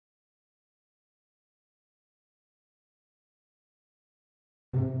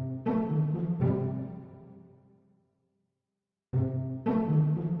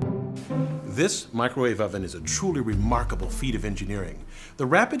This microwave oven is a truly remarkable feat of engineering. The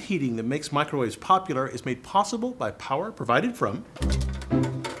rapid heating that makes microwaves popular is made possible by power provided from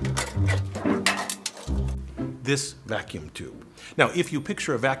this vacuum tube. Now, if you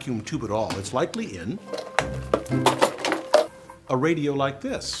picture a vacuum tube at all, it's likely in a radio like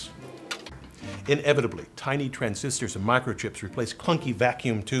this. Inevitably, tiny transistors and microchips replace clunky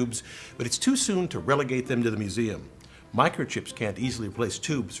vacuum tubes, but it's too soon to relegate them to the museum. Microchips can't easily replace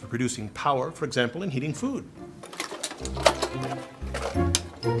tubes for producing power, for example, in heating food.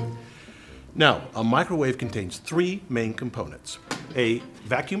 Now, a microwave contains three main components. A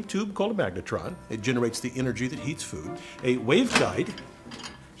vacuum tube called a magnetron. It generates the energy that heats food. A waveguide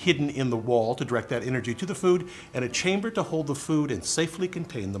hidden in the wall to direct that energy to the food, and a chamber to hold the food and safely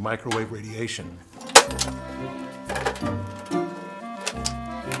contain the microwave radiation.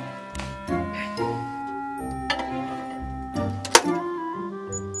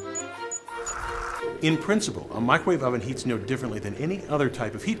 In principle, a microwave oven heats no differently than any other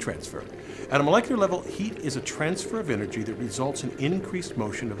type of heat transfer. At a molecular level, heat is a transfer of energy that results in increased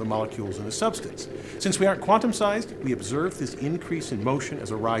motion of the molecules in a substance. Since we aren't quantum-sized, we observe this increase in motion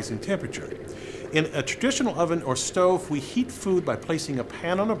as a rise in temperature. In a traditional oven or stove, we heat food by placing a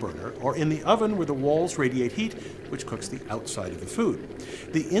pan on a burner, or in the oven where the walls radiate heat, which cooks the outside of the food.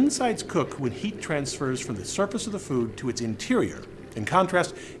 The insides cook when heat transfers from the surface of the food to its interior. In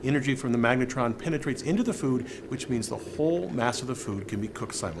contrast, energy from the magnetron penetrates into the food, which means the whole mass of the food can be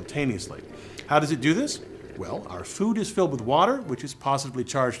cooked simultaneously. How does it do this? Well, our food is filled with water, which is positively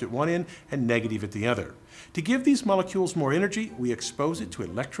charged at one end and negative at the other. To give these molecules more energy, we expose it to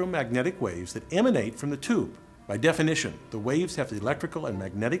electromagnetic waves that emanate from the tube. By definition, the waves have the electrical and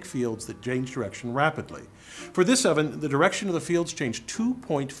magnetic fields that change direction rapidly. For this oven, the direction of the fields change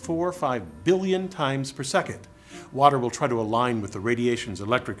 2.45 billion times per second. Water will try to align with the radiation's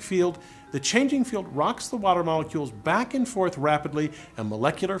electric field. The changing field rocks the water molecules back and forth rapidly, and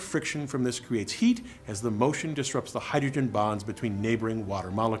molecular friction from this creates heat as the motion disrupts the hydrogen bonds between neighboring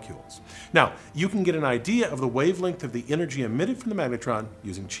water molecules. Now, you can get an idea of the wavelength of the energy emitted from the magnetron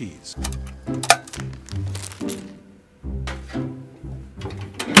using cheese.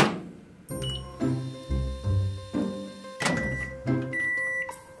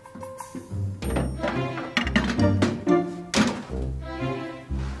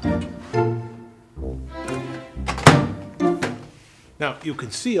 Now, you can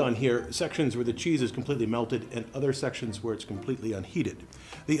see on here sections where the cheese is completely melted and other sections where it's completely unheated.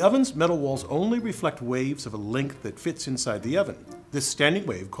 The oven's metal walls only reflect waves of a length that fits inside the oven. This standing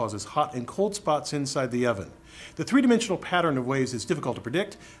wave causes hot and cold spots inside the oven. The three-dimensional pattern of waves is difficult to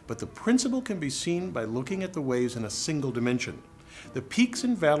predict, but the principle can be seen by looking at the waves in a single dimension. The peaks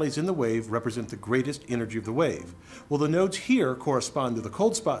and valleys in the wave represent the greatest energy of the wave. Well, the nodes here correspond to the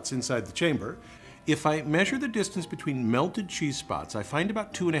cold spots inside the chamber. If I measure the distance between melted cheese spots, I find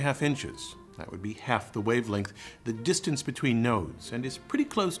about 2.5 inches. That would be half the wavelength, the distance between nodes, and is pretty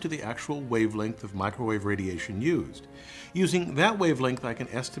close to the actual wavelength of microwave radiation used. Using that wavelength, I can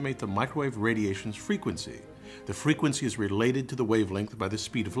estimate the microwave radiation's frequency. The frequency is related to the wavelength by the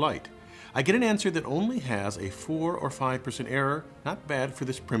speed of light. I get an answer that only has a 4 or 5% error, not bad for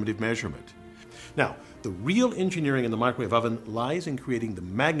this primitive measurement. Now, the real engineering in the microwave oven lies in creating the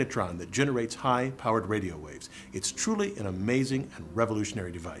magnetron that generates high-powered radio waves. It's truly an amazing and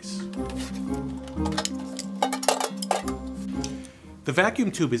revolutionary device. The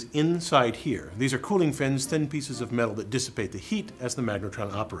vacuum tube is inside here. These are cooling fins, thin pieces of metal that dissipate the heat as the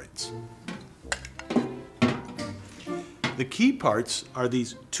magnetron operates. The key parts are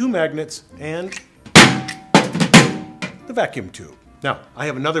these two magnets and the vacuum tube. Now, I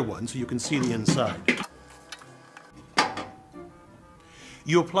have another one so you can see the inside.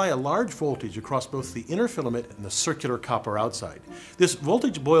 You apply a large voltage across both the inner filament and the circular copper outside. This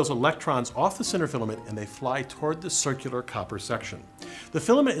voltage boils electrons off the center filament and they fly toward the circular copper section. The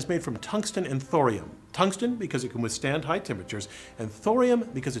filament is made from tungsten and thorium. Tungsten because it can withstand high temperatures, and thorium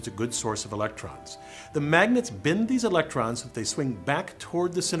because it's a good source of electrons. The magnets bend these electrons so that they swing back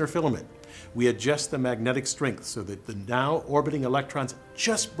toward the center filament. We adjust the magnetic strength so that the now orbiting electrons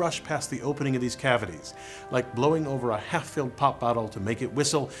just brush past the opening of these cavities. Like blowing over a half-filled pop bottle to make it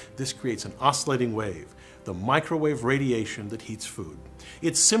whistle, this creates an oscillating wave, the microwave radiation that heats food.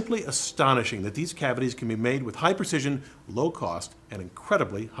 It's simply astonishing that these cavities can be made with high precision, low cost, and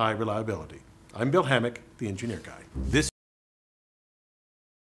incredibly high reliability. I'm Bill Hammack, the Engineer Guy. This